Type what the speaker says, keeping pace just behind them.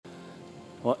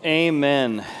Well,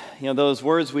 amen. You know, those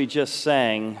words we just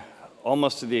sang,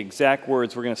 almost are the exact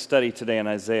words we're going to study today in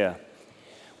Isaiah.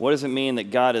 What does it mean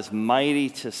that God is mighty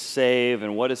to save,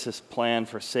 and what is his plan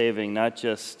for saving not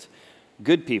just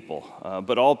good people,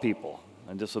 but all people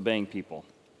and disobeying people?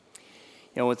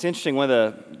 You know, what's interesting, one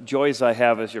of the joys I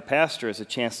have as your pastor is a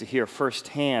chance to hear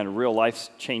firsthand real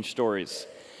life change stories.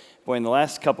 Boy, in the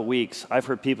last couple weeks, I've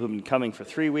heard people who've been coming for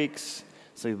 3 weeks,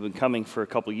 some who've been coming for a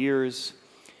couple years,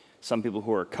 some people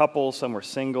who are couples, some were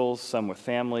singles, some with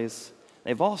families.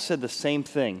 They've all said the same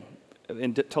thing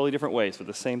in totally different ways, but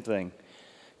the same thing.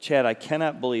 Chad, I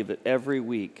cannot believe that every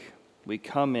week we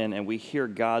come in and we hear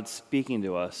God speaking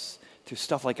to us through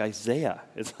stuff like Isaiah.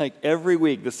 It's like every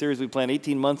week, the series we planned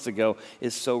 18 months ago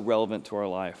is so relevant to our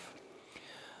life.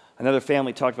 Another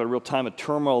family talked about a real time of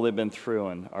turmoil they've been through,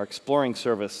 and our exploring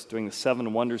service doing the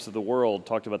 7 wonders of the world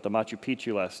talked about the Machu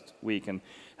Picchu last week and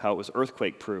how it was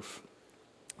earthquake-proof.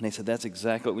 And they said, that's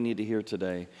exactly what we need to hear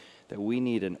today, that we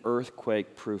need an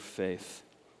earthquake-proof faith.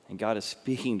 And God is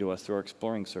speaking to us through our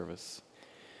exploring service.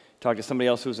 Talked to somebody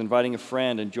else who was inviting a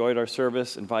friend, enjoyed our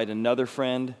service, invite another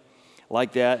friend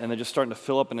like that, and they're just starting to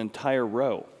fill up an entire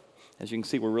row. As you can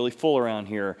see, we're really full around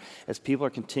here as people are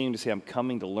continuing to say, I'm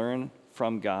coming to learn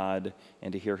from God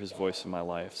and to hear his voice in my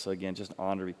life. So again, just an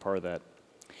honor to be part of that.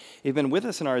 If you've been with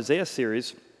us in our Isaiah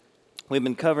series, we've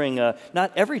been covering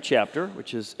not every chapter,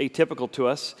 which is atypical to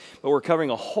us, but we're covering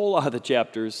a whole lot of the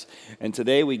chapters. And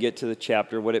today we get to the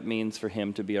chapter, what it means for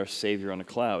him to be our Savior on a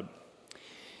cloud.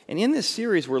 And in this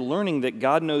series, we're learning that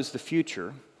God knows the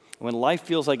future. When life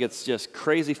feels like it's just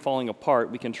crazy falling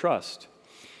apart, we can trust.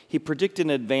 He predicted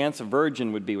in advance a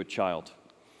virgin would be with child.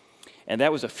 And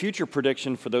that was a future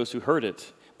prediction for those who heard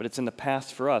it, but it's in the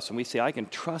past for us. And we say, I can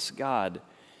trust God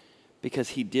because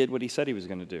he did what he said he was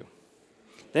going to do.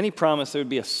 Then he promised there would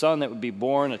be a son that would be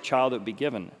born, a child that would be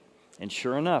given. And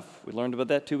sure enough, we learned about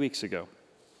that 2 weeks ago.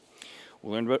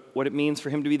 We learned about what it means for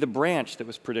him to be the branch that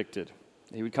was predicted.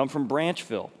 He would come from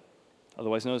Branchville,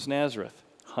 otherwise known as Nazareth,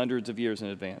 hundreds of years in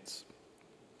advance.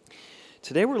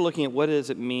 Today we're looking at what does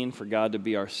it mean for God to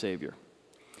be our Savior.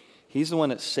 He's the one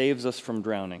that saves us from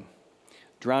drowning.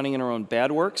 Drowning in our own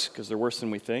bad works, because they're worse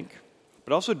than we think,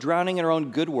 but also drowning in our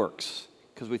own good works,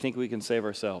 because we think we can save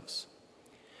ourselves.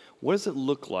 What does it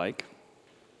look like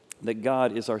that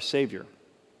God is our Savior?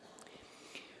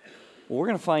 Well, we're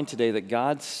going to find today that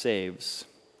God saves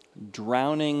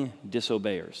drowning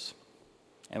disobeyers,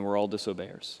 and we're all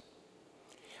disobeyers.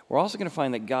 We're also going to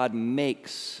find that God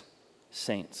makes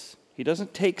saints. He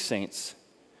doesn't take saints.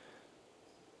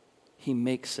 He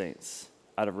makes saints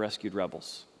out of rescued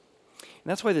rebels. And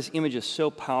that's why this image is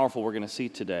so powerful we're going to see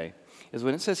today. Is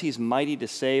when it says he's mighty to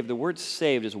save, the word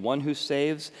saved is one who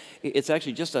saves. It's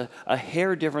actually just a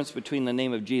hair difference between the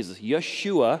name of Jesus.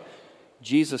 Yeshua,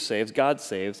 Jesus saves, God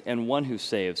saves, and one who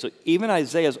saves. So even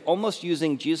Isaiah is almost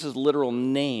using Jesus' literal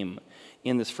name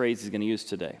in this phrase he's going to use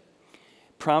today,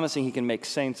 promising he can make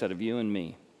saints out of you and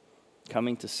me,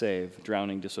 coming to save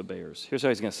drowning disobeyers. Here's how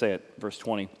he's going to say it, verse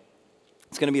 20.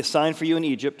 It's going to be a sign for you in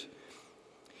Egypt,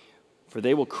 for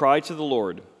they will cry to the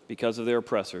Lord because of their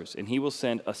oppressors, and he will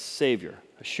send a Savior,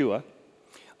 Yeshua,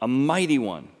 a mighty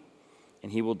one,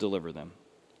 and he will deliver them.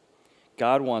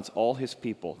 God wants all his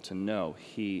people to know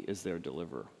he is their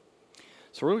deliverer.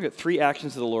 So we're going to look at 3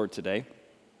 actions of the Lord today.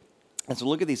 As we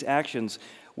look at these actions,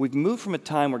 we've moved from a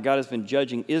time where God has been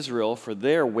judging Israel for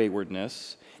their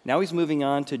waywardness. Now he's moving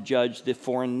on to judge the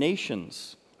foreign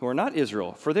nations who are not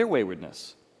Israel for their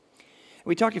waywardness.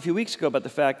 We talked a few weeks ago about the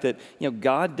fact that,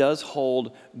 God does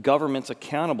hold governments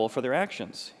accountable for their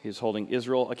actions. He's holding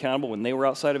Israel accountable when they were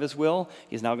outside of his will.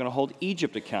 He's now going to hold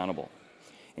Egypt accountable.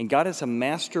 And God has a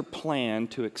master plan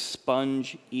to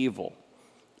expunge evil,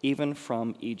 even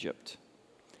from Egypt.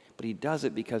 But he does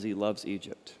it because he loves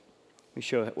Egypt. Let me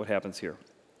show what happens here.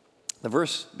 The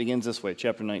verse begins this way,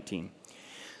 chapter 19.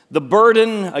 The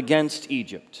burden against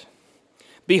Egypt.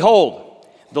 Behold,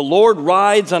 the Lord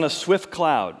rides on a swift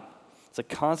cloud. It's a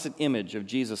constant image of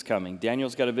Jesus coming.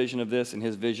 Daniel's got a vision of this. In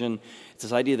his vision, it's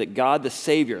this idea that God the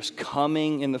Savior is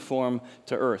coming in the form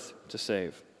to earth to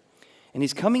save. And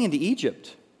he's coming into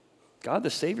Egypt. God the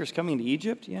Savior is coming into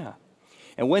Egypt? Yeah.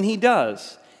 And when he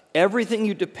does, everything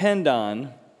you depend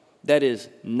on that is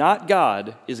not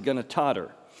God is going to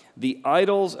totter. The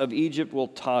idols of Egypt will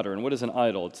totter. And what is an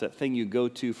idol? It's that thing you go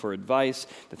to for advice,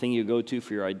 the thing you go to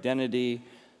for your identity,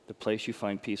 the place you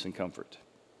find peace and comfort.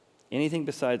 Anything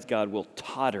besides God will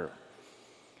totter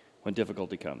when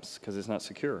difficulty comes because it's not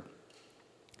secure.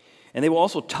 And they will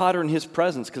also totter in his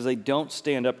presence because they don't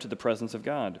stand up to the presence of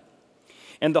God.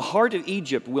 And the heart of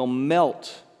Egypt will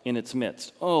melt in its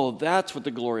midst. Oh, that's what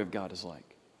the glory of God is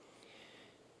like.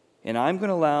 And I'm going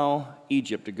to allow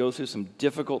Egypt to go through some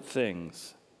difficult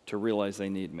things to realize they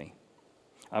need me.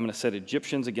 I'm going to set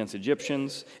Egyptians against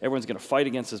Egyptians. Everyone's going to fight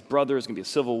against his brother. It's going to be a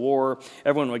civil war.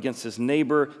 Everyone against his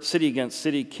neighbor, city against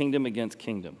city, kingdom against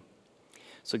kingdom.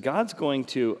 So God's going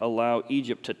to allow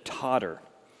Egypt to totter,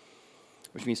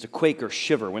 which means to quake or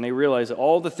shiver, when they realize that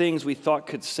all the things we thought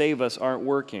could save us aren't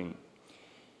working.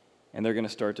 And they're going to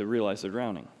start to realize they're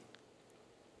drowning.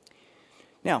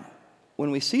 Now, when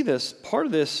we see this, part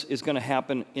of this is going to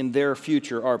happen in their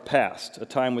future, our past, a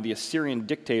time where the Assyrian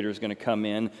dictator is going to come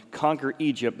in, conquer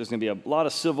Egypt. There's going to be a lot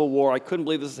of civil war. I couldn't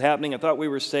believe this is happening. I thought we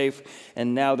were safe.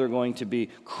 And now they're going to be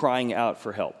crying out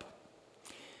for help.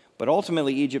 But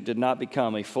ultimately, Egypt did not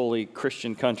become a fully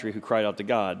Christian country who cried out to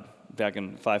God back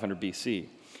in 500 BC.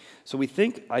 So we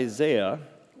think Isaiah,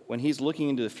 when he's looking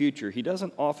into the future, he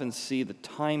doesn't often see the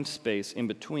time space in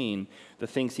between the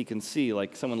things he can see,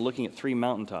 like someone looking at 3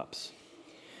 mountaintops.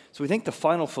 So we think the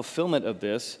final fulfillment of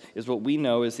this is what we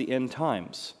know as the end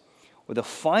times, with a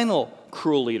final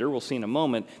cruel leader, we'll see in a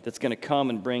moment, that's going to come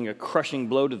and bring a crushing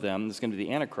blow to them. That's going to be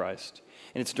the Antichrist.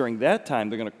 And it's during that time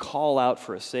they're going to call out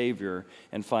for a Savior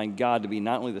and find God to be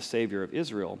not only the Savior of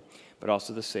Israel, but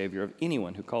also the Savior of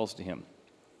anyone who calls to him.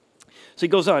 So he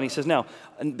goes on, he says, now,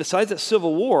 besides that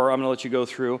civil war I'm going to let you go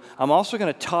through, I'm also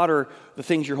going to totter the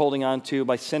things you're holding on to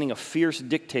by sending a fierce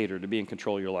dictator to be in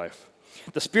control of your life.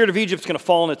 The spirit of Egypt is going to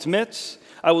fall in its midst.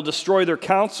 I will destroy their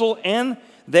counsel, and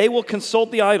they will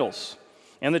consult the idols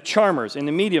and the charmers and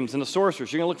the mediums and the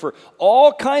sorcerers. You're going to look for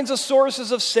all kinds of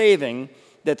sources of saving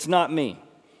that's not me.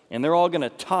 And they're all going to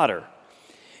totter.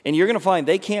 And you're going to find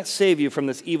they can't save you from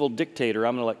this evil dictator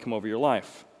I'm going to let come over your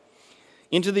life.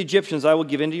 Into the Egyptians I will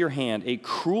give into your hand a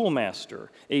cruel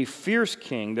master, a fierce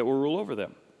king that will rule over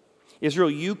them.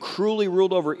 Israel, you cruelly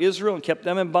ruled over Israel and kept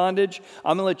them in bondage.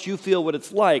 I'm going to let you feel what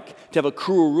it's like to have a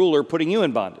cruel ruler putting you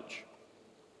in bondage,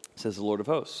 says the Lord of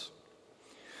hosts.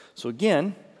 So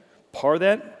again, part of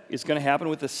that is going to happen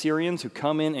with the Syrians who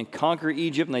come in and conquer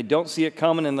Egypt, and they don't see it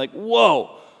coming, and like,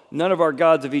 whoa, none of our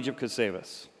gods of Egypt could save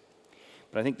us.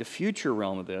 But I think the future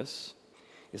realm of this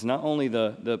is not only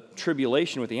the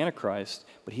tribulation with the Antichrist,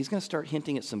 but he's going to start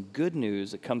hinting at some good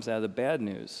news that comes out of the bad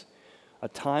news. A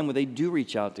time where they do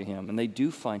reach out to him and they do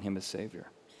find him as Savior.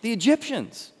 The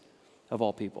Egyptians, of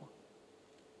all people.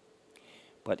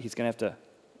 But he's going to have to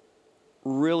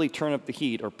really turn up the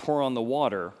heat or pour on the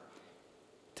water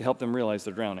to help them realize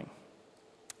they're drowning.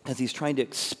 As he's trying to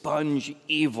expunge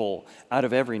evil out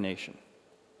of every nation.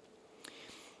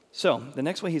 So, the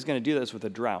next way he's going to do that is with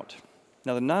a drought.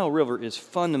 Now, the Nile River is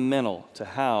fundamental to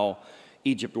how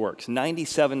Egypt works.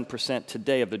 97%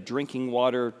 today of the drinking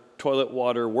water, toilet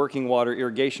water, working water,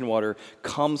 irrigation water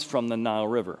comes from the Nile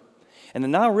River. And the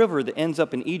Nile River that ends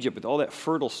up in Egypt with all that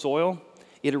fertile soil,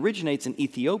 it originates in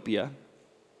Ethiopia,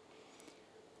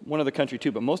 one other country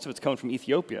too, but most of it's coming from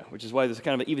Ethiopia, which is why there's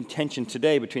kind of even tension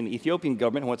today between the Ethiopian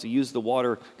government who wants to use the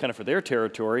water kind of for their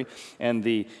territory and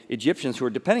the Egyptians who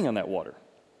are depending on that water.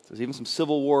 So there's even some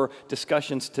Civil War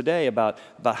discussions today about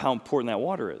how important that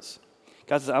water is.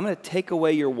 God says, I'm going to take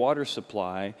away your water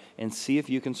supply and see if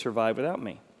you can survive without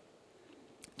me.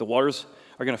 The waters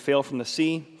are going to fail from the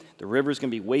sea. The river is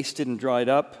going to be wasted and dried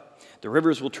up. The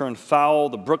rivers will turn foul.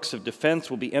 The brooks of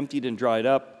defense will be emptied and dried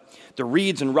up. The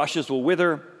reeds and rushes will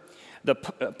wither. The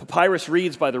papyrus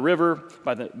reeds by the river,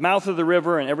 by the mouth of the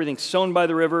river, and everything sown by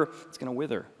the river, it's going to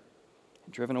wither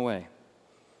and driven away.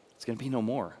 It's going to be no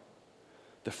more.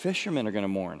 The fishermen are going to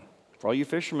mourn. For all you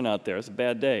fishermen out there, it's a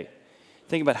bad day.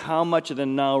 Think about how much of the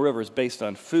Nile River is based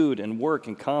on food and work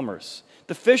and commerce.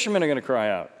 The fishermen are going to cry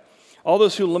out. All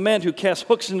those who lament, who cast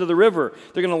hooks into the river,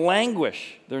 they're going to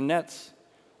languish their nets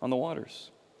on the waters.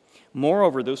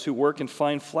 Moreover, those who work in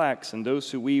fine flax and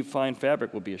those who weave fine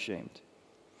fabric will be ashamed.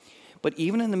 But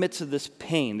even in the midst of this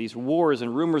pain, these wars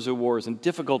and rumors of wars and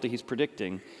difficulty he's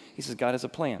predicting, he says God has a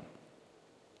plan.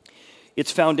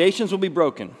 Its foundations will be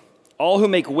broken. All who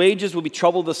make wages will be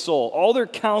troubled of soul. All their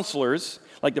counselors,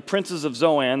 like the princes of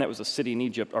Zoan, that was a city in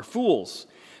Egypt, are fools.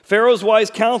 Pharaoh's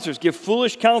wise counselors give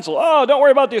foolish counsel. Oh, don't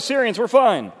worry about the Assyrians, we're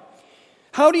fine.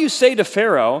 How do you say to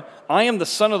Pharaoh, I am the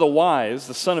son of the wise,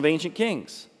 the son of ancient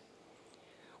kings?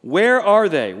 Where are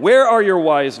they? Where are your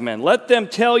wise men? Let them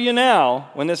tell you now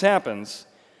when this happens,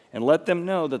 and let them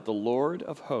know that the Lord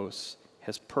of hosts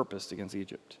has purposed against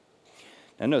Egypt.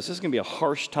 Now notice, this is going to be a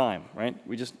harsh time, right?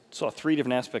 We just saw 3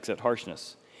 different aspects of that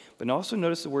harshness. But also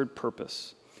notice the word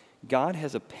purpose. God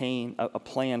has a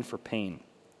plan for pain.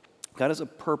 God has a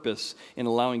purpose in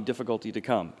allowing difficulty to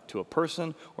come to a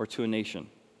person or to a nation.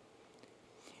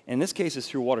 In this case, it's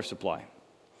through water supply.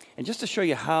 And just to show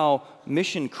you how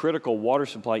mission-critical water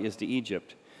supply is to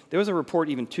Egypt, There was a report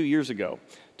even 2 years ago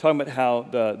talking about how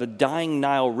the dying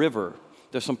Nile River,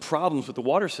 there's some problems with the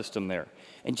water system there.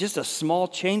 And just a small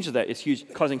change of that is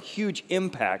causing huge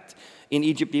impact in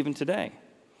Egypt even today.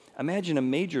 Imagine a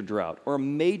major drought or a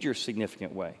major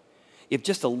significant way. If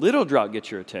just a little drought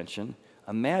gets your attention,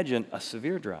 imagine a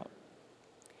severe drought.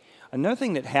 Another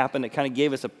thing that happened that kind of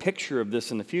gave us a picture of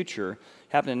this in the future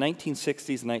happened in the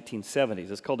 1960s and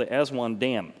 1970s. It's called the Aswan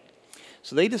Dam.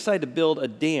 So they decided to build a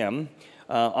dam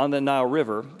on the Nile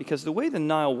River because the way the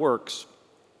Nile works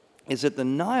is that the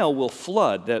Nile will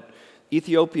flood, that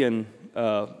Ethiopian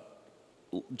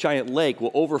giant lake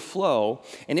will overflow,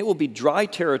 and it will be dry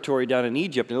territory down in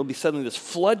Egypt, and it'll be suddenly this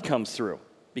flood comes through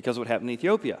because of what happened in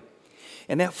Ethiopia.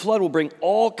 And that flood will bring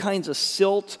all kinds of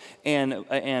silt and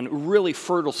really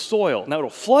fertile soil. Now, it'll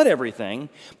flood everything,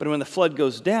 but when the flood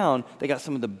goes down, they got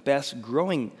some of the best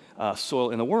growing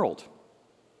soil in the world.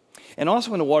 And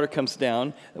also when the water comes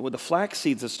down, with the flax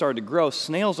seeds that start to grow,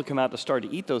 snails will come out to start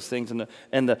to eat those things,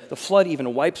 and the flood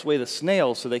even wipes away the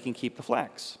snails so they can keep the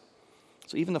flax.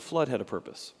 So even the flood had a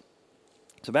purpose.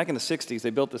 So back in the 60s, they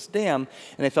built this dam,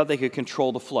 and they thought they could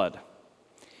control the flood.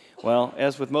 Well,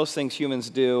 as with most things humans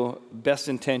do, best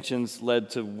intentions led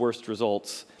to worst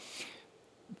results.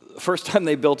 The first time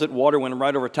they built it, water went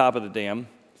right over top of the dam.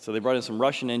 So they brought in some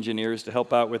Russian engineers to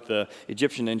help out with the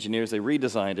Egyptian engineers. They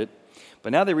redesigned it.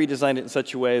 But now they redesigned it in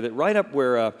such a way that right up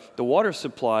where the water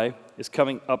supply is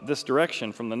coming up this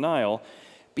direction from the Nile,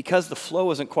 because the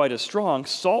flow isn't quite as strong,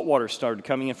 salt water started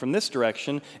coming in from this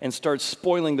direction and started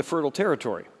spoiling the fertile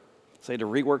territory. So they had to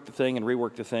rework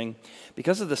the thing.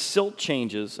 Because of the silt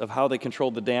changes of how they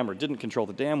controlled the dam or didn't control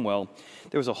the dam well,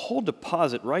 there was a whole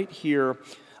deposit right here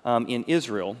in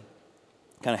Israel,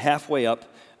 kind of halfway up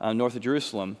north of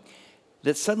Jerusalem,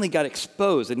 that suddenly got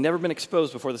exposed. It had never been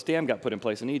exposed before this dam got put in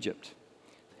place in Egypt.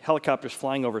 Helicopters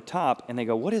flying over top, and they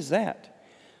go, what is that?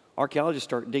 Archaeologists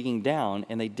start digging down,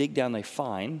 and they dig down, they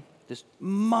find this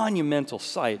monumental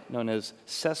site known as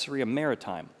Caesarea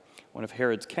Maritime, one of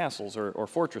Herod's castles or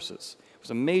fortresses. It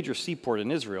was a major seaport in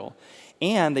Israel.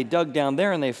 And they dug down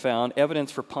there and they found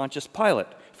evidence for Pontius Pilate.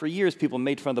 For years, people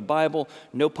made fun of the Bible.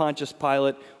 No Pontius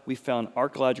Pilate. We found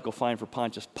archaeological find for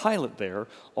Pontius Pilate there,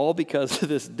 all because of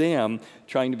this dam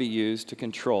trying to be used to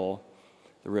control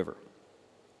the river.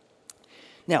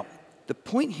 Now, the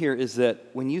point here is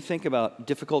that when you think about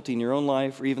difficulty in your own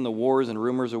life, or even the wars and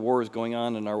rumors of wars going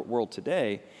on in our world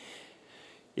today,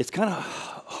 it's kind of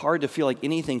hard to feel like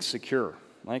anything's secure.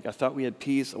 Like, I thought we had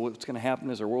peace. What's going to happen?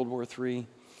 Is there World War III?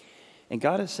 And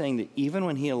God is saying that even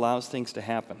when he allows things to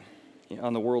happen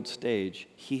on the world stage,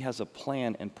 he has a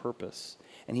plan and purpose.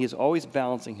 And he is always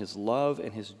balancing his love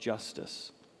and his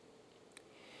justice.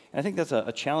 And I think that's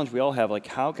a challenge we all have. Like,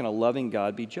 how can a loving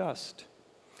God be just?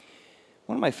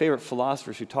 One of my favorite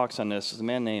philosophers who talks on this is a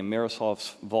man named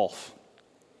Miroslav Volf.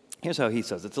 Here's how he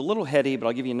says. It's a little heady, but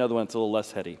I'll give you another one that's a little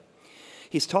less heady.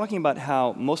 He's talking about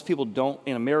how most people don't,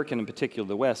 in America in particular,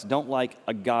 the West, don't like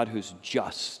a God who's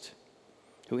just,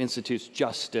 who institutes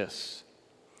justice.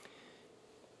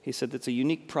 He said that's a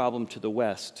unique problem to the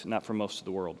West, not for most of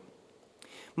the world.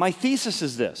 My thesis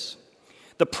is this.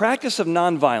 The practice of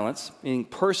nonviolence, meaning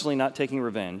personally not taking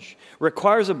revenge,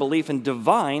 requires a belief in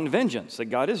divine vengeance, that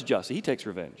God is just, he takes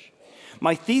revenge.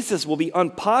 My thesis will be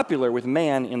unpopular with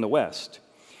man in the West,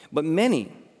 but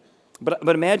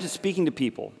imagine speaking to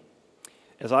people,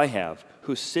 as I have,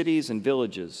 whose cities and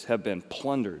villages have been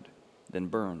plundered, then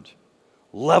burned,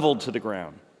 leveled to the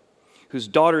ground, whose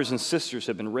daughters and sisters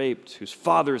have been raped, whose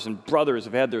fathers and brothers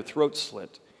have had their throats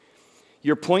slit.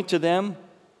 Your point to them?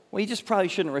 Well, you just probably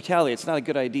shouldn't retaliate. It's not a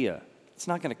good idea. It's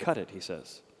not going to cut it, he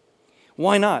says.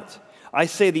 Why not? I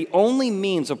say the only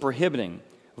means of prohibiting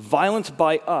violence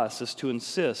by us is to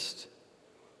insist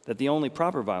that the only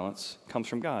proper violence comes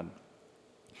from God.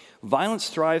 Violence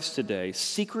thrives today,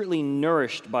 secretly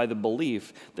nourished by the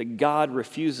belief that God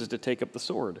refuses to take up the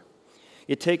sword.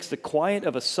 It takes the quiet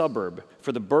of a suburb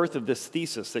for the birth of this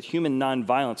thesis that human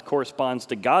nonviolence corresponds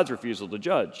to God's refusal to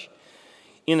judge.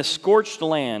 In a scorched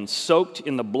land, soaked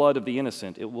in the blood of the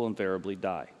innocent, it will invariably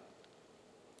die.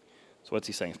 So what's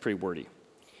he saying? It's pretty wordy.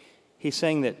 He's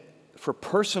saying that for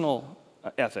personal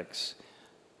ethics,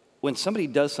 when somebody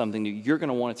does something, you're going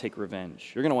to want to take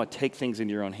revenge. You're going to want to take things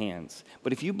into your own hands.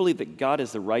 But if you believe that God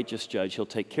is the righteous judge, he'll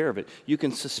take care of it. You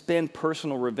can suspend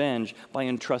personal revenge by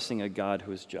entrusting a God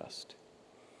who is just.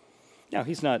 Now,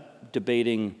 he's not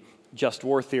debating just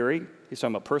war theory. He's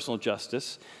talking about personal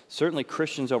justice. Certainly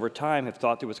Christians over time have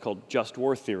thought there was called just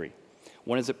war theory.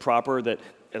 When is it proper that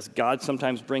as God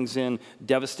sometimes brings in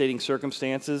devastating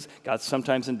circumstances, God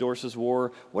sometimes endorses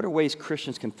war? What are ways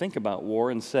Christians can think about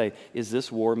war and say, is this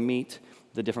war meet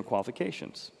the different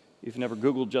qualifications? If you've never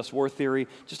Googled just war theory,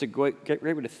 just a great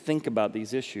way to think about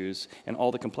these issues and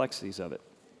all the complexities of it.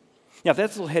 Now, if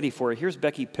that's a little heady for you, here's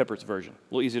Becky Pippert's version,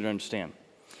 a little easier to understand.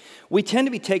 We tend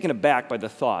to be taken aback by the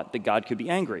thought that God could be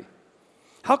angry.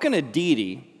 How can a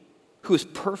deity who is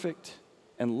perfect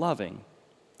and loving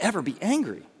ever be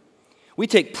angry? We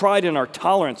take pride in our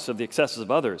tolerance of the excesses of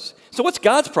others. So what's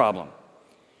God's problem?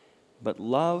 But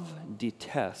love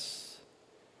detests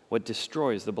what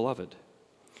destroys the beloved.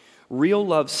 Real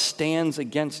love stands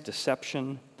against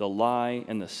deception, the lie,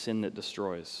 and the sin that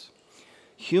destroys.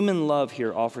 Human love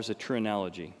here offers a true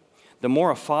analogy. The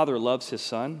more a father loves his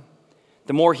son,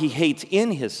 the more he hates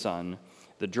in his son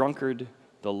the drunkard,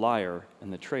 the liar,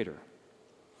 and the traitor.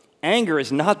 Anger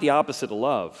is not the opposite of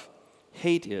love.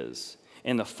 Hate is.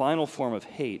 And the final form of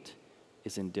hate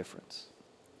is indifference.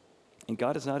 And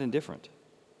God is not indifferent.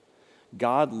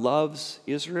 God loves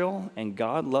Israel, and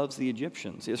God loves the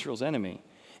Egyptians, Israel's enemy.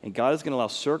 And God is going to allow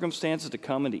circumstances to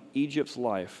come into Egypt's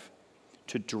life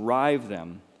to drive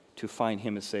them to find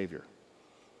him as Savior.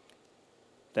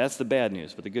 That's the bad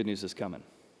news, but the good news is coming.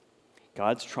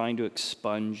 God's trying to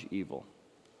expunge evil.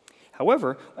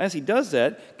 However, as he does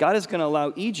that, God is going to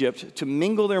allow Egypt to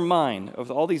mingle their mind of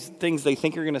all these things they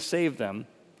think are going to save them.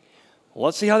 Well,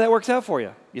 let's see how that works out for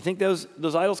you. You think those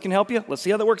idols can help you? Let's see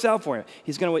how that works out for you.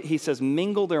 He says,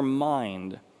 mingle their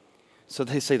mind. So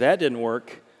they say, that didn't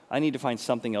work. I need to find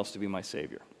something else to be my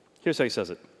Savior. Here's how he says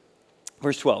it.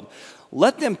 Verse 12.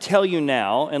 Let them tell you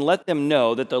now, and let them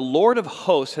know that the Lord of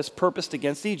hosts has purposed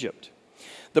against Egypt.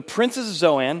 The princes of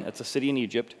Zoan, that's a city in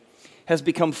Egypt, has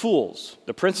become fools.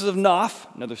 The princes of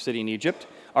Noph, another city in Egypt,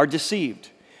 are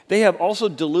deceived. They have also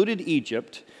deluded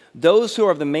Egypt, those who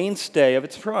are of the mainstay of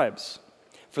its tribes.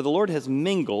 For the Lord has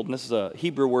mingled, and this is a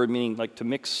Hebrew word meaning like to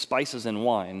mix spices and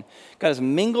wine. God has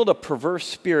mingled a perverse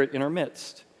spirit in our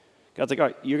midst. God's like, all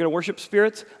right, you're going to worship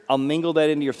spirits? I'll mingle that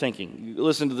into your thinking. You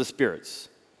listen to the spirits.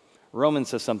 Romans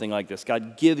says something like this.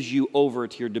 God gives you over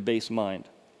to your debased mind.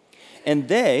 And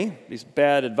they, these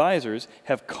bad advisors,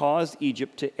 have caused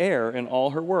Egypt to err in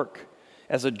all her work,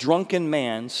 as a drunken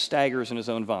man staggers in his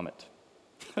own vomit.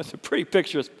 That's a pretty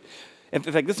picture. In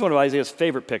fact, this is one of Isaiah's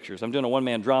favorite pictures. I'm doing a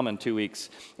one-man drama in 2 weeks,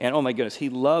 and oh my goodness, he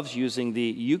loves using the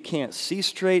you can't see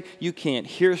straight, you can't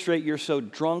hear straight, you're so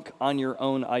drunk on your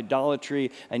own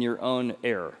idolatry and your own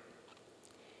error.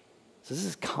 So this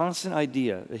is a constant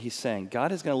idea that he's saying.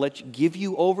 God is going to give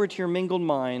you over to your mingled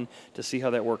mind to see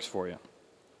how that works for you.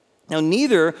 Now,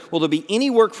 neither will there be any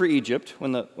work for Egypt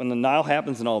when the Nile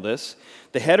happens and all this.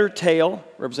 The head or tail,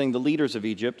 representing the leaders of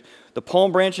Egypt, the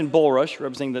palm branch and bulrush,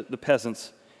 representing the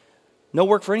peasants, no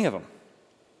work for any of them.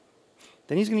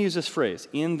 Then he's going to use this phrase,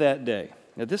 in that day.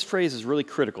 Now, this phrase is really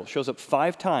critical. It shows up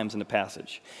 5 times in the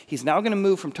passage. He's now going to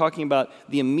move from talking about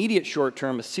the immediate short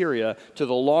term, Assyria, to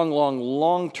the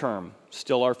long term,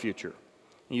 still our future.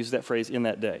 He uses that phrase, in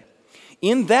that day.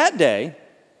 In that day,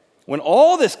 when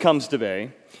all this comes to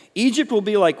be, Egypt will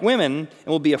be like women and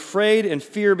will be afraid and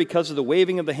fear because of the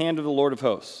waving of the hand of the Lord of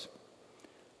hosts.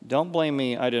 Don't blame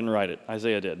me, I didn't write it.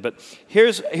 Isaiah did. But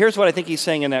here's what I think he's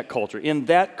saying in that culture. In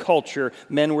that culture,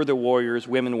 men were the warriors,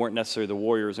 women weren't necessarily the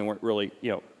warriors and weren't really,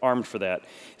 armed for that.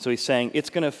 So he's saying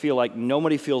it's going to feel like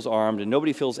nobody feels armed and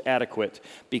nobody feels adequate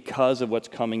because of what's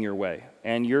coming your way.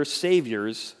 And your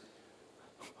saviors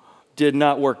did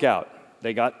not work out.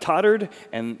 They got tottered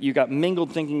and you got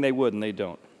mingled thinking they would and they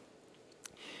don't.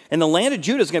 And the land of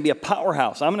Judah is going to be a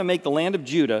powerhouse. I'm going to make the land of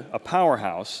Judah a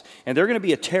powerhouse, and they're going to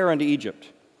be a terror unto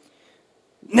Egypt.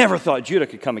 Never thought Judah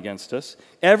could come against us.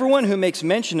 Everyone who makes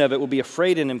mention of it will be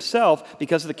afraid in himself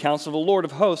because of the counsel of the Lord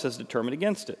of hosts has determined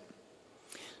against it.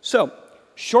 So,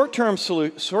 short-term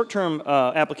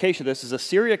application of this is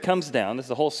Assyria comes down. This is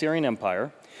the whole Syrian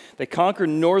Empire. They conquer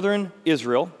northern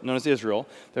Israel, known as Israel.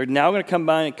 They're now going to come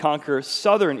by and conquer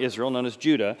southern Israel, known as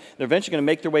Judah. They're eventually going to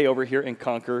make their way over here and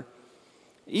conquer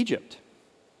Egypt.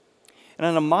 And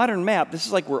on a modern map, this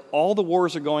is like where all the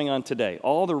wars are going on today.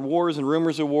 All the wars and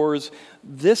rumors of wars.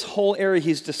 This whole area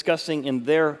he's discussing in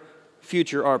their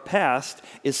future, our past,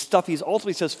 is stuff he's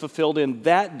ultimately says fulfilled in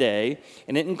that day,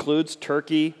 and it includes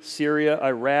Turkey, Syria,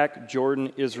 Iraq,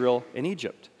 Jordan, Israel, and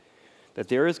Egypt. That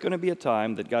there is going to be a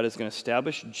time that God is going to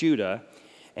establish Judah,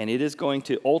 and it is going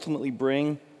to ultimately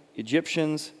bring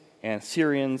Egyptians and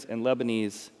Syrians and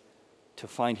Lebanese to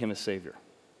find him as Savior.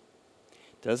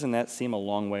 Doesn't that seem a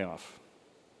long way off?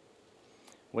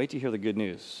 Wait to hear the good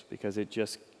news, because it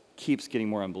just keeps getting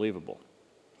more unbelievable.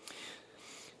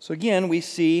 So again, we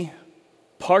see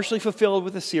partially fulfilled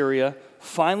with Assyria,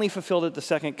 finally fulfilled at the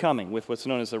second coming with what's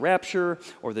known as the rapture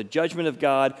or the judgment of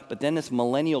God, but then this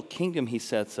millennial kingdom he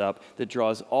sets up that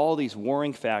draws all these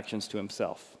warring factions to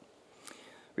himself.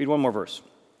 Read one more verse.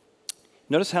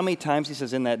 Notice how many times he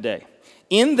says in that day.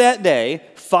 In that day,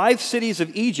 5 cities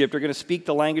of Egypt are going to speak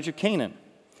the language of Canaan.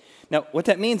 Now, what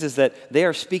that means is that they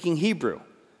are speaking Hebrew.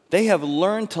 They have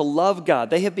learned to love God.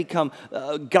 They have become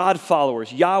God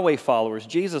followers, Yahweh followers,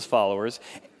 Jesus followers.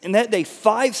 In that day,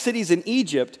 5 cities in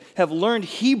Egypt have learned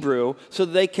Hebrew so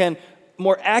that they can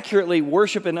more accurately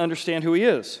worship and understand who he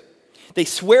is. They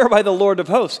swear by the Lord of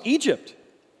hosts, Egypt.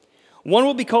 One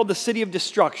will be called the city of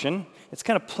destruction. It's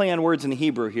kind of play on words in the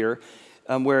Hebrew here,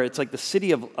 where it's like the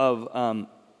city of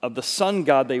the sun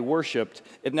god they worshipped.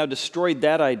 It now destroyed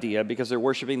that idea because they're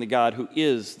worshiping the God who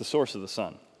is the source of the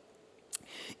sun.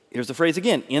 Here's the phrase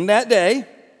again. In that day,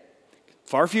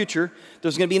 far future,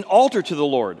 there's going to be an altar to the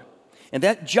Lord. And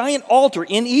that giant altar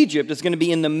in Egypt is going to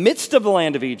be in the midst of the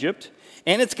land of Egypt,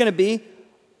 and it's going to be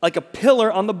like a pillar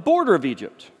on the border of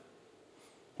Egypt.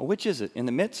 Well, which is it, in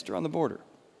the midst or on the border?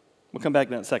 We'll come back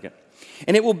to that in a second.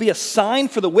 And it will be a sign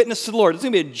for the witness to the Lord. It's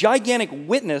going to be a gigantic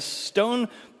witness, stone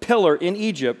pillar in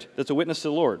Egypt that's a witness to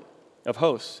the Lord of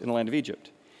hosts in the land of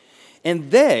Egypt.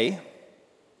 And they,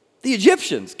 the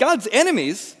Egyptians, God's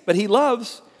enemies, but he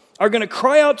loves, are going to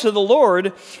cry out to the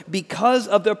Lord because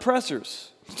of the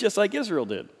oppressors, just like Israel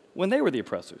did when they were the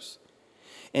oppressors.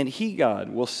 And he, God,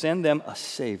 will send them a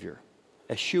Savior,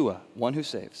 Yeshua, one who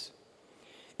saves,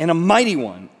 and a mighty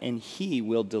one, and he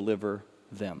will deliver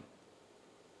them.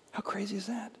 How crazy is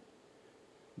that?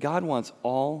 God wants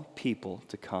all people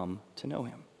to come to know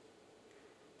him.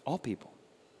 All people.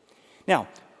 Now,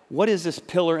 what is this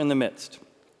pillar in the midst?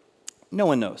 No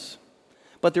one knows.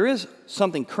 But there is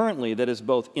something currently that is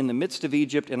both in the midst of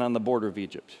Egypt and on the border of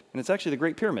Egypt. And it's actually the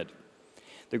Great Pyramid.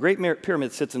 The Great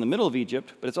Pyramid sits in the middle of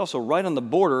Egypt, but it's also right on the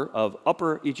border of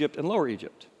Upper Egypt and Lower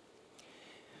Egypt.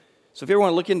 So if you ever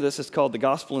want to look into this, it's called the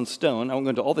Gospel in Stone. I won't go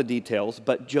into all the details,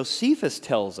 but Josephus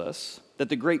tells us that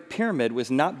the Great Pyramid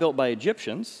was not built by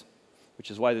Egyptians,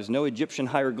 which is why there's no Egyptian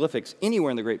hieroglyphics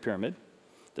anywhere in the Great Pyramid.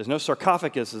 There's no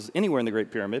sarcophaguses anywhere in the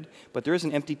Great Pyramid, but there is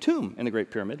an empty tomb in the Great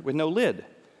Pyramid with no lid.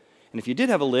 And if you did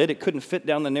have a lid, it couldn't fit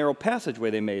down the narrow passageway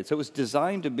they made. So it was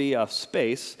designed to be a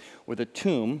space with a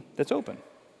tomb that's open.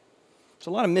 There's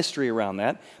a lot of mystery around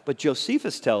that, but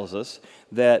Josephus tells us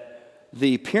that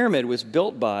the pyramid was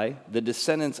built by the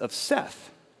descendants of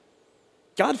Seth,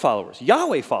 God followers,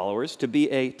 Yahweh followers, to be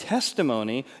a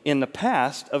testimony in the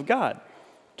past of God.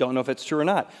 Don't know if it's true or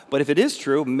not. But if it is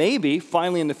true, maybe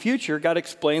finally in the future, God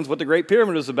explains what the Great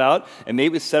Pyramid was about, and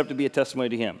maybe it's set up to be a testimony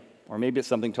to him. Or maybe it's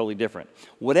something totally different.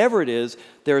 Whatever it is,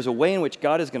 there's a way in which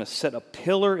God is going to set a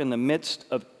pillar in the midst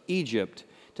of Egypt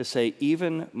to say,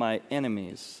 even my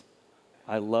enemies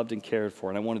I loved and cared for,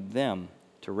 and I wanted them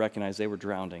to recognize they were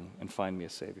drowning and find me a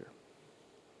Savior.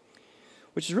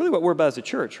 Which is really what we're about as a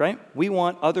church, right? We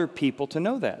want other people to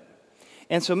know that.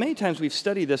 And so many times we've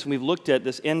studied this and we've looked at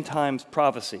this end times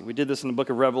prophecy. We did this in the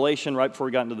book of Revelation right before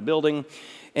we got into the building.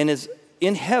 And as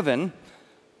in heaven,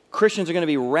 Christians are going to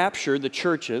be raptured, the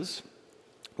churches.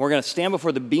 We're going to stand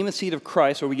before the bema seat of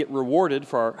Christ where we get rewarded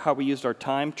for how we used our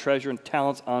time, treasure, and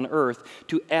talents on earth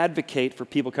to advocate for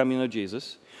people coming to know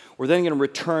Jesus. We're then going to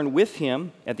return with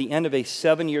him at the end of a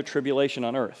 7-year tribulation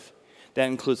on earth. That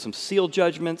includes some seal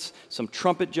judgments, some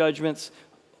trumpet judgments,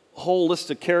 a whole list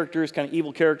of characters, kind of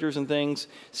evil characters and things,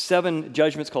 7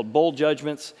 judgments called bowl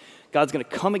judgments. God's going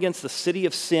to come against the city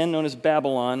of sin known as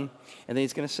Babylon, and then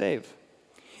he's going to save.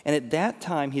 And at that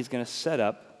time, he's going to set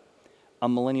up a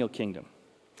millennial kingdom.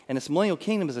 And this millennial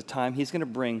kingdom is a time he's going to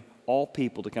bring all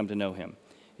people to come to know him.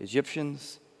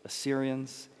 Egyptians,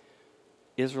 Assyrians,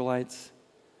 Israelites.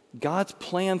 God's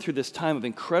plan through this time of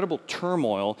incredible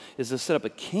turmoil is to set up a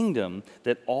kingdom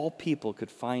that all people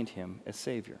could find him as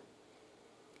Savior.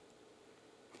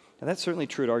 Now that's certainly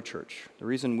true at our church. The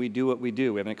reason we do what we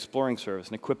do, we have an exploring service,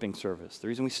 an equipping service. The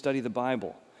reason we study the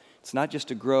Bible, it's not just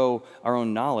to grow our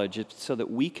own knowledge, it's so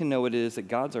that we can know what it is that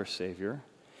God's our Savior,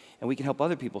 and we can help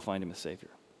other people find him as Savior.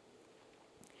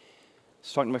 I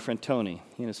was talking to my friend Tony.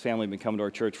 He and his family have been coming to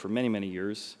our church for many, many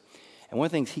years. And one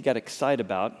of the things he got excited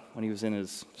about when he was in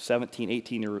his 17,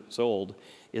 18 years old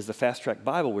is the Fast Track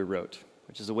Bible we wrote,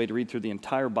 which is a way to read through the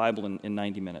entire Bible in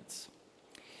 90 minutes.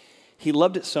 He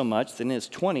loved it so much that in his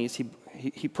 20s,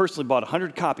 he personally bought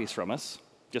 100 copies from us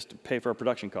just to pay for our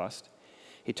production cost.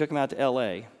 He took them out to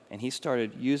L.A., and he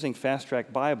started using Fast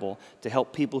Track Bible to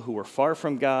help people who were far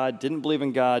from God, didn't believe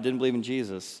in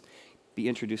Jesus, be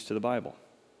introduced to the Bible.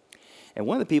 And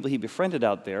one of the people he befriended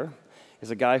out there is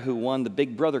a guy who won the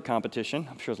Big Brother competition.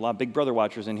 I'm sure there's a lot of Big Brother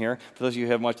watchers in here. For those of you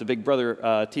who haven't watched the Big Brother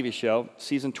TV show,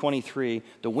 season 23,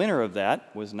 the winner of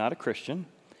that was not a Christian,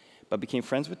 but became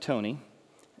friends with Tony.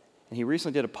 And he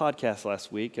recently did a podcast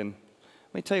last week, and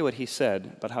let me tell you what he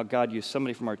said about how God used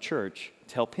somebody from our church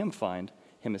to help him find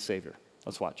him as Savior.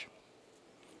 Let's watch.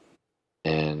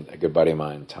 And a good buddy of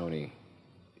mine, Tony,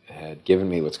 had given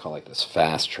me what's called like this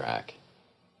fast track.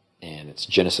 And it's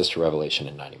Genesis to Revelation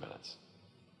in 90 minutes.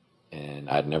 And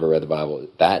I'd never read the Bible.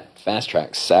 That fast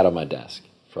track sat on my desk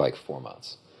for like 4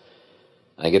 months.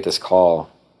 And I get this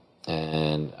call,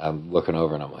 and I'm looking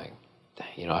over, and I'm like,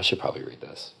 I should probably read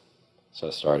this. So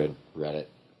I started, read it,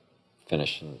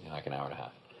 finished in like an hour and a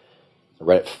half. I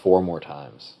read it 4 more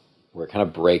times, where it kind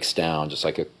of breaks down just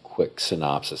like a quick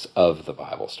synopsis of the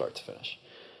Bible, start to finish.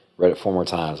 Read it 4 more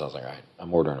times. I was like, all right,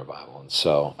 I'm ordering a Bible. And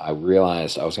so I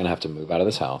realized I was going to have to move out of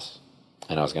this house,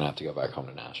 and I was going to have to go back home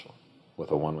to Nashville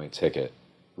with a one-way ticket,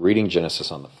 reading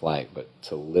Genesis on the flight, but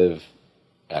to live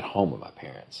at home with my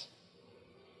parents.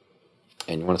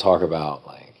 And you want to talk about,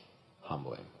 like,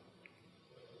 humbling.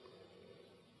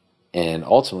 And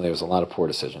ultimately, it was a lot of poor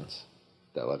decisions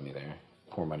that led me there.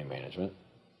 Poor money management.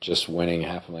 Just winning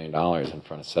 $500,000 in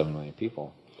front of 7 million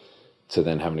people to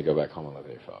then having to go back home and live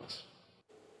with your folks.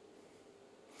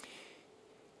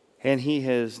 And he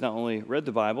has not only read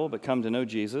the Bible, but come to know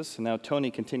Jesus. And now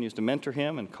Tony continues to mentor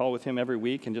him and call with him every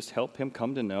week and just help him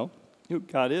come to know who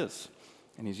God is.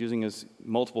 And he's using his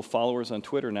multiple followers on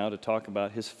Twitter now to talk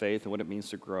about his faith and what it means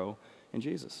to grow in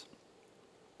Jesus.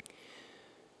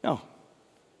 Now,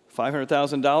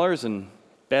 $500,000 and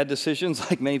bad decisions,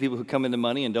 like many people who come into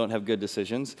money and don't have good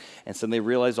decisions. And so they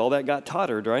realized all that got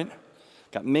tottered, right?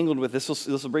 Got mingled with this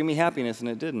will bring me happiness, and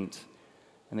it didn't.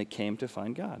 And they came to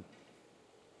find God.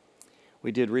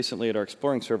 We did recently at our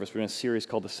exploring service, we're in a series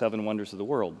called The 7 Wonders of the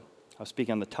World. I was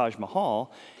speaking on the Taj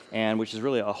Mahal, which is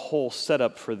really a whole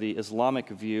setup for the Islamic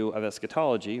view of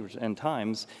eschatology, which is end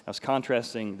times. I was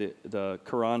contrasting the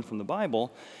Quran from the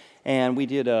Bible, and we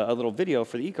did a little video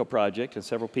for the Eco Project, and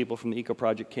several people from the Eco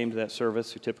Project came to that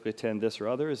service who typically attend this or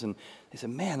others, and they said,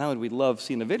 man, not only did we love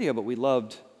seeing the video, but we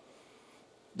loved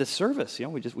the service.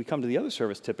 We come to the other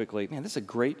service typically, man, this is a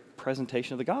great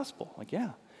presentation of the gospel. Like,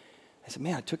 yeah. I said,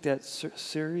 man, I took that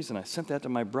series and I sent that to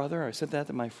my brother. I sent that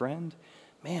to my friend.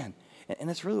 Man, and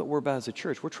that's really what we're about as a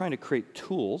church. We're trying to create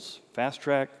tools, fast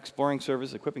track, exploring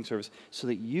service, equipping service, so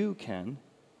that you can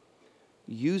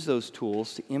use those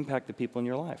tools to impact the people in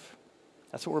your life.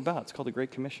 That's what we're about. It's called the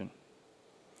Great Commission.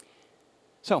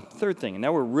 So, third thing, and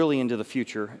now we're really into the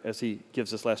future as he gives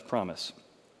this last promise.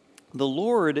 The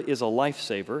Lord is a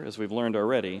lifesaver, as we've learned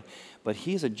already, but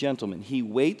he's a gentleman. He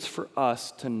waits for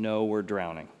us to know we're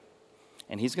drowning.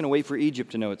 And he's going to wait for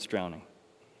Egypt to know it's drowning.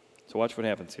 So watch what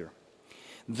happens here.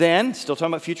 Then, still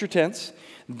talking about future tense,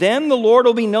 then the Lord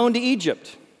will be known to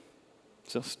Egypt.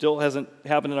 So still hasn't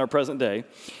happened in our present day.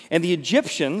 And the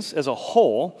Egyptians as a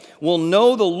whole will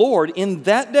know the Lord in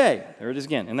that day. There it is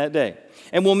again, in that day.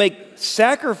 And will make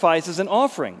sacrifices and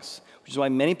offerings, which is why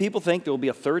many people think there will be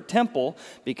a third temple,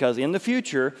 because in the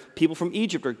future, people from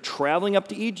Egypt are traveling up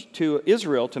to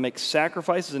Israel to make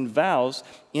sacrifices and vows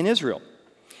in Israel.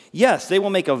 Yes, they will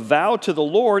make a vow to the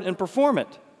Lord and perform it.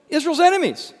 Israel's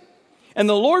enemies. And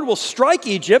the Lord will strike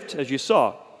Egypt, as you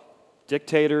saw,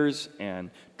 dictators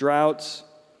and droughts.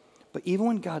 But even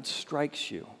when God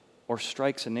strikes you or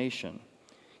strikes a nation,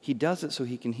 he does it so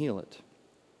he can heal it.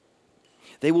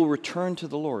 They will return to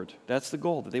the Lord. That's the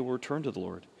goal, that they will return to the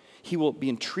Lord. He will be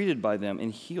entreated by them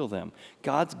and heal them.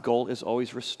 God's goal is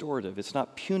always restorative. It's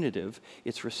not punitive,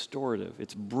 it's restorative.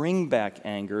 It's bring back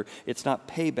anger, it's not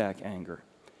pay back anger.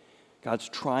 God's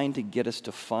trying to get us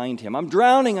to find him. I'm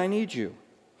drowning, I need you.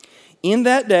 In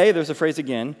that day, there's a phrase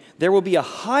again, there will be a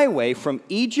highway from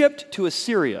Egypt to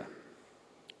Assyria.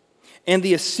 And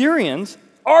the Assyrians,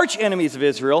 arch enemies of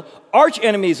Israel, arch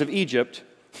enemies of Egypt,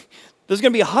 there's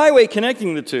going to be a highway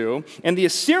connecting the two, and the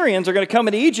Assyrians are going to come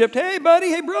into Egypt, hey buddy,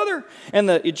 hey brother. And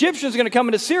the Egyptians are going to come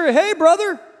into Syria, hey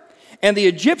brother. And the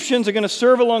Egyptians are going to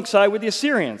serve alongside with the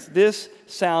Assyrians. This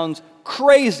sounds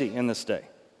crazy in this day.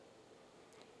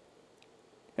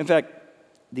 In fact,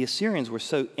 the Assyrians were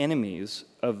so enemies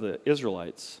of the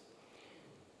Israelites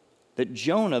that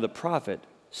Jonah, the prophet,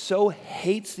 so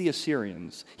hates the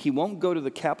Assyrians, he won't go to the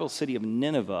capital city of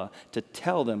Nineveh to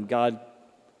tell them God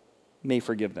may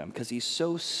forgive them, because he's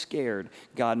so scared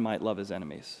God might love his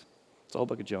enemies. It's the whole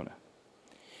book of Jonah.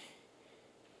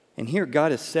 And here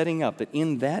God is setting up that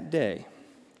in that day,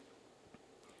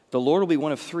 the Lord will be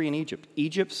one of 3 in Egypt.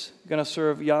 Egypt's going to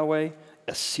serve Yahweh,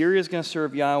 Assyria's going to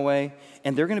serve Yahweh,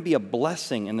 and they're going to be a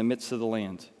blessing in the midst of the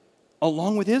land,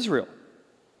 along with Israel.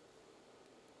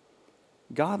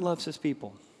 God loves his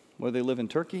people, whether they live in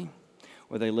Turkey,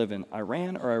 whether they live in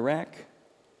Iran or Iraq.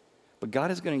 But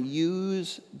God is going to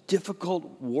use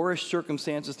difficult, warish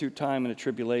circumstances through time and a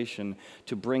tribulation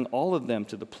to bring all of them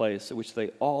to the place at which they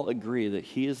all agree that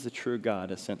he is the true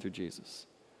God as sent through Jesus.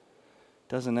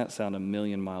 Doesn't that sound a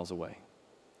million miles away?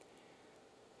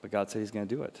 But God said he's going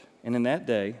to do it. And in that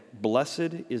day,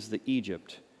 blessed is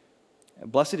Egypt,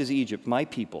 my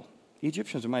people. The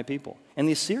Egyptians are my people. And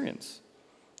the Assyrians,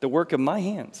 the work of my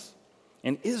hands.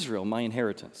 And Israel, my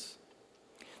inheritance.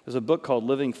 There's a book called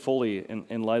Living Fully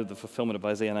in light of the fulfillment of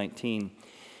Isaiah 19.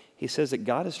 He says that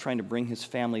God is trying to bring his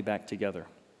family back together.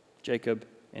 Jacob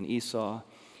and Esau.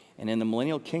 And in the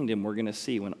millennial kingdom, we're going to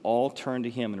see when all turn to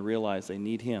him and realize they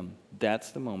need him,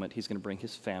 that's the moment he's going to bring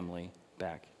his family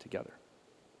back together.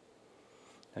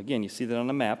 Again, you see that on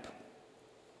the map,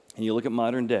 and you look at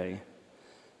modern day,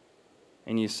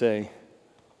 and you say,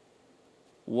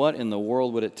 what in the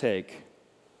world would it take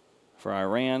for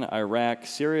Iran, Iraq,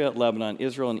 Syria, Lebanon,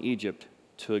 Israel, and Egypt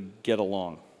to get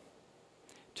along,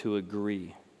 to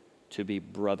agree, to be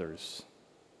brothers?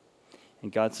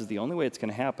 And God says the only way it's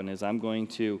going to happen is I'm going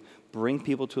to bring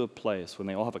people to a place when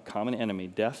they all have a common enemy,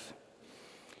 death,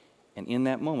 and in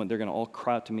that moment they're going to all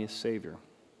cry out to me as Savior.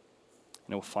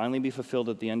 And it will finally be fulfilled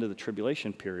at the end of the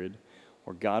tribulation period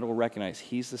where God will recognize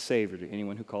he's the Savior to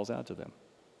anyone who calls out to them.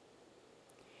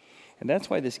 And that's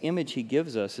why this image he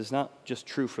gives us is not just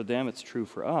true for them, it's true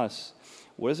for us.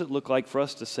 What does it look like for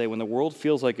us to say, when the world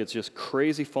feels like it's just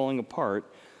crazy falling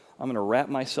apart, I'm going to wrap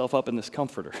myself up in this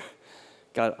comforter.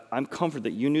 God, I'm comforted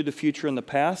that you knew the future in the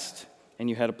past and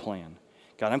you had a plan.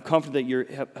 God, I'm comforted that you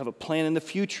have a plan in the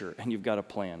future and you've got a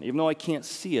plan. Even though I can't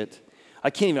see it, I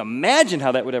can't even imagine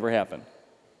how that would ever happen.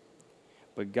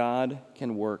 But God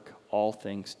can work all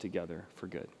things together for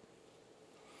good.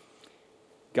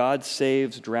 God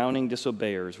saves drowning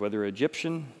disobeyers, whether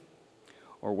Egyptian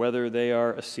or whether they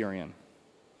are Assyrian.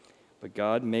 But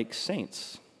God makes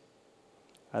saints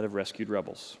out of rescued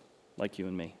rebels like you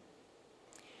and me.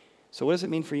 So what does it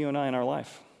mean for you and I in our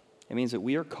life? It means that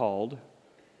we are called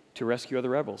to rescue other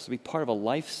rebels, to be part of a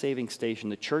life-saving station.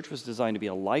 The church was designed to be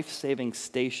a life-saving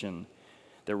station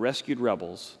that rescued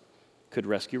rebels could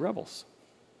rescue rebels.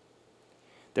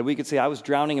 That we could say, I was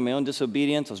drowning in my own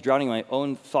disobedience, I was drowning in my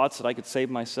own thoughts that I could save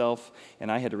myself,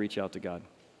 and I had to reach out to God.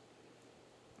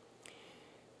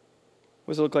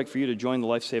 What does it look like for you to join the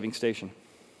life-saving station?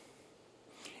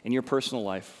 In your personal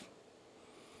life,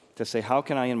 to say, how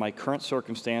can I, in my current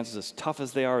circumstances, as tough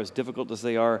as they are, as difficult as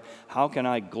they are, how can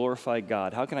I glorify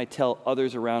God? How can I tell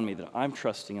others around me that I'm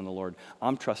trusting in the Lord,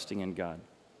 I'm trusting in God?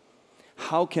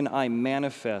 How can I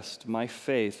manifest my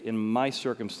faith in my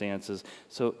circumstances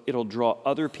so it'll draw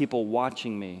other people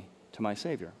watching me to my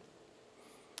Savior?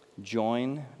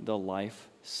 Join the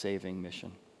life-saving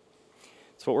mission.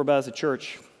 It's what we're about as a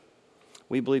church.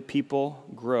 We believe people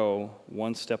grow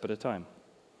one step at a time.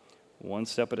 One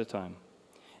step at a time.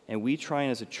 And we try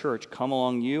and as a church come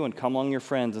along you and come along your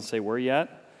friends and say, where are you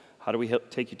at? How do we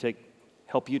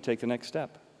help you take the next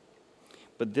step?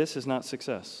 But this is not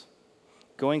success.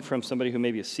 Going from somebody who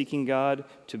maybe is seeking God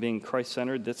to being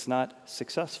Christ-centered, that's not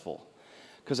successful.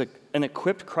 Because an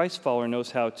equipped Christ follower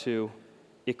knows how to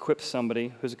equip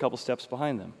somebody who's a couple steps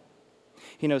behind them.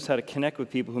 He knows how to connect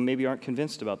with people who maybe aren't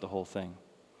convinced about the whole thing.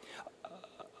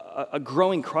 A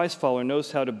growing Christ follower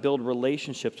knows how to build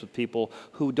relationships with people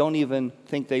who don't even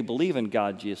think they believe in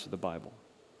God, Jesus, or the Bible.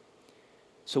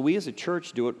 So we as a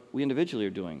church do what we individually are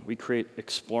doing. We create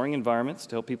exploring environments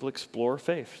to help people explore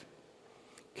faith.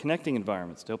 Connecting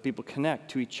environments to help people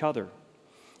connect to each other,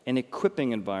 and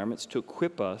equipping environments to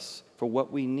equip us for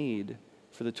what we need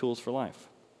for the tools for life.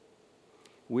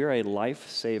 We're a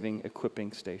life-saving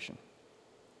equipping station.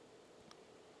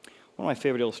 One of my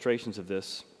favorite illustrations of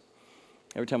this,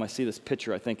 every time I see this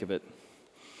picture, I think of it.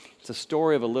 It's a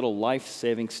story of a little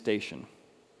life-saving station.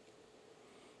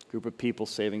 A group of people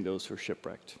saving those who are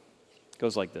shipwrecked. It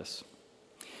goes like this.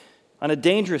 On a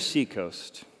dangerous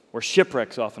seacoast, where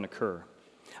shipwrecks often occur,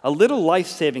 a little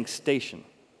life-saving station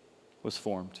was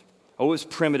formed. Oh, it was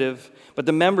primitive, but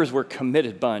the members were a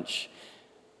committed bunch.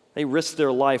 They risked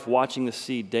their life watching the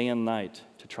sea day and night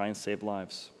to try and save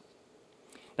lives.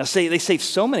 Now, they saved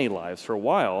so many lives for a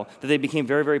while that they became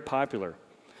very, very popular.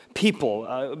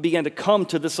 People began to come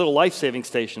to this little life-saving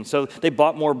station, so they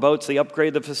bought more boats, they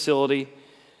upgraded the facility.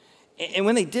 And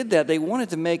when they did that, they wanted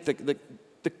to make the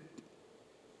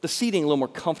seating a little more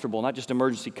comfortable, not just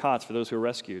emergency cots for those who were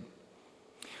rescued.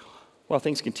 Well,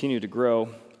 things continued to grow,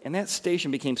 and that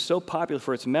station became so popular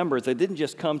for its members, they didn't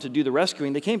just come to do the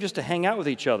rescuing, they came just to hang out with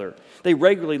each other. They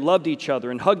regularly loved each other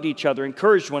and hugged each other,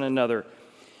 encouraged one another.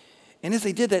 And as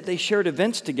they did that, they shared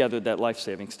events together at that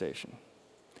life-saving station.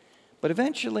 But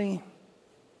eventually,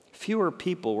 fewer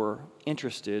people were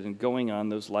interested in going on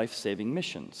those life-saving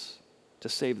missions to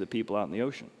save the people out in the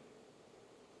ocean.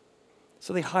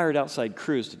 So they hired outside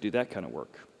crews to do that kind of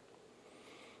work.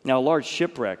 Now, a large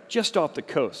shipwreck just off the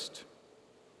coast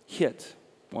hit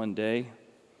one day,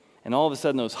 And all of a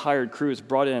sudden, those hired crews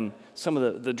brought in some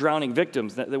of the drowning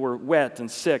victims that were wet and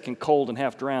sick and cold and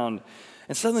half drowned.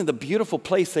 And suddenly, the beautiful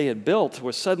place they had built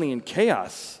was suddenly in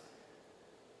chaos.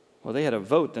 Well, they had a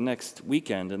vote the next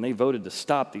weekend, and they voted to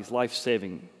stop these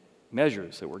life-saving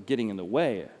measures that were getting in the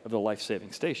way of the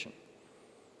life-saving station.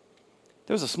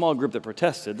 There was a small group that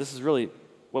protested. This is really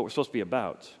what we're supposed to be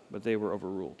about, but they were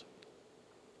overruled.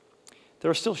 There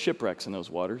are still shipwrecks in those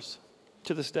waters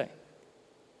to this day,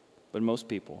 but most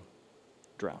people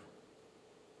drown.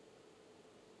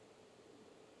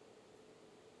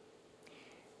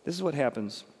 This is what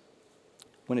happens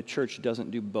when a church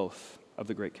doesn't do both of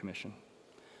the Great Commission.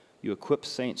 You equip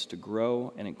saints to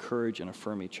grow and encourage and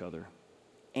affirm each other,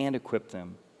 and equip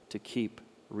them to keep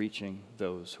reaching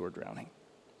those who are drowning.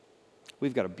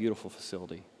 We've got a beautiful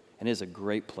facility, and it is a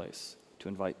great place to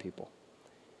invite people.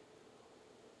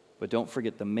 But don't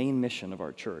forget, the main mission of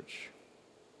our church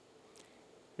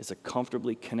is to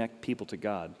comfortably connect people to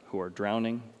God who are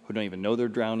drowning, who don't even know they're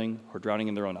drowning, who are drowning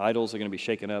in their own idols, are going to be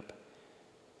shaken up,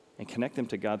 and connect them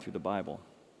to God through the Bible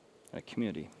and a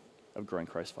community of growing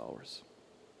Christ followers.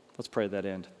 Let's pray at that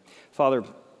end. Father,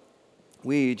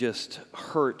 we just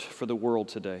hurt for the world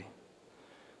today.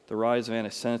 The rise of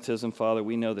anti-Semitism, Father,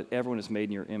 we know that everyone is made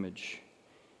in your image.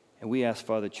 And we ask,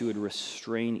 Father, that you would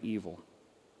restrain evil.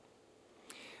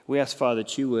 We ask, Father,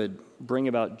 that you would bring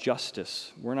about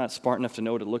justice. We're not smart enough to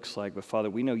know what it looks like, but Father,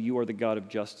 we know you are the God of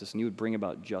justice, and you would bring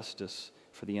about justice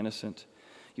for the innocent.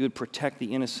 You would protect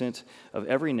the innocent of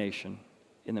every nation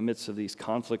in the midst of these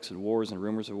conflicts and wars and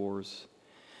rumors of wars.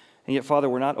 And yet, Father,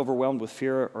 we're not overwhelmed with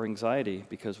fear or anxiety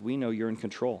because we know you're in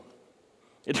control.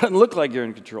 It doesn't look like you're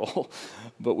in control,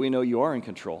 but we know you are in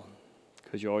control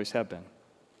because you always have been.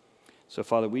 So,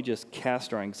 Father, we just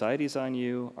cast our anxieties on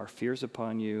you, our fears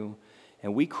upon you,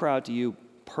 and we cry out to you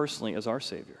personally as our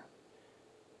Savior.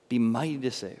 Be mighty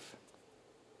to save.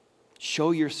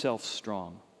 Show yourself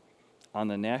strong on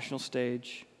the national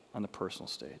stage, on the personal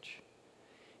stage.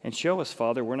 And show us,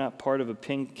 Father, we're not part of a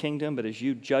kingdom, but as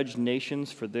you judge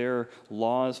nations for their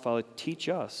laws, Father, teach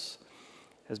us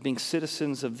as being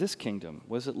citizens of this kingdom.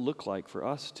 What does it look like for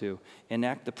us to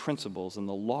enact the principles and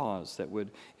the laws that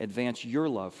would advance your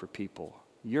love for people,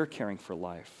 your caring for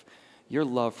life, your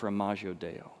love for Imago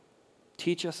Dei?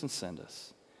 Teach us and send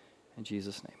us. In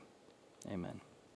Jesus' name, amen.